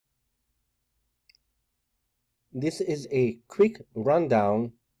This is a quick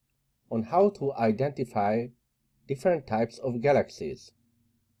rundown on how to identify different types of galaxies.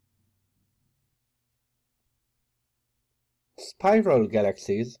 Spiral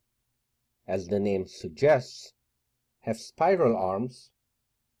galaxies, as the name suggests, have spiral arms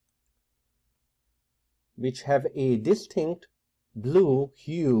which have a distinct blue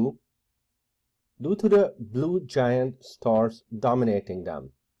hue due to the blue giant stars dominating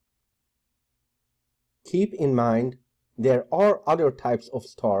them. Keep in mind, there are other types of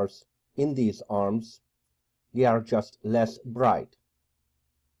stars in these arms. They are just less bright.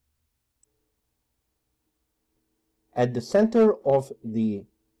 At the center of the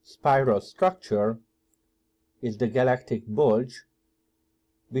spiral structure is the galactic bulge,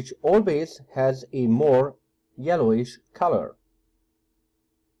 which always has a more yellowish color.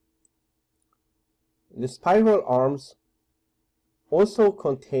 The spiral arms also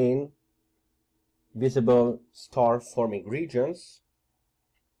contain visible star-forming regions,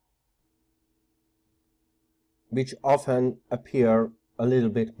 which often appear a little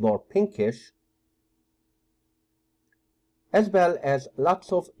bit more pinkish, as well as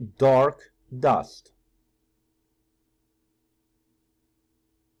lots of dark dust.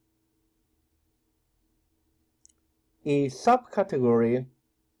 A subcategory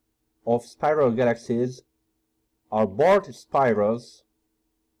of spiral galaxies are barred spirals,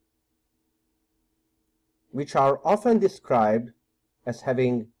 which are often described as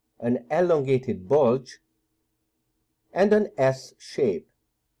having an elongated bulge and an S shape.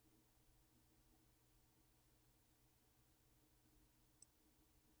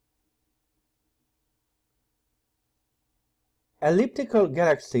 Elliptical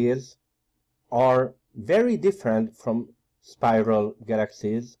galaxies are very different from spiral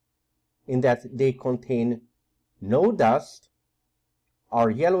galaxies in that they contain no dust, are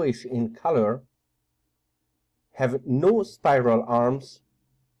yellowish in color, have no spiral arms,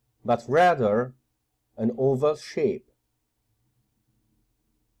 but rather an oval shape.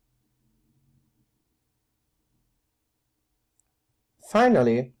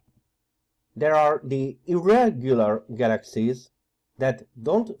 Finally, there are the irregular galaxies that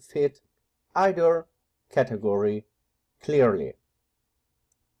don't fit either category clearly.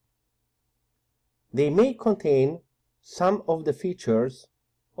 They may contain some of the features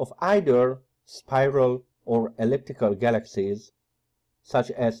of either spiral or elliptical galaxies,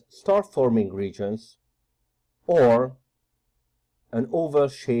 such as star-forming regions, or an oval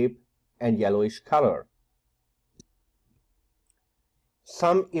shape and yellowish color.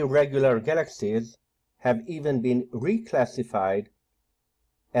 Some irregular galaxies have even been reclassified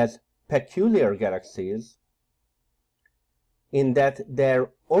as peculiar galaxies, in that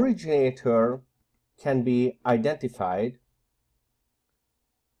their originator can be identified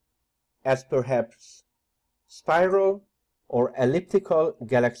as perhaps spiral or elliptical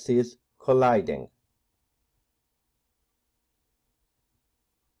galaxies colliding.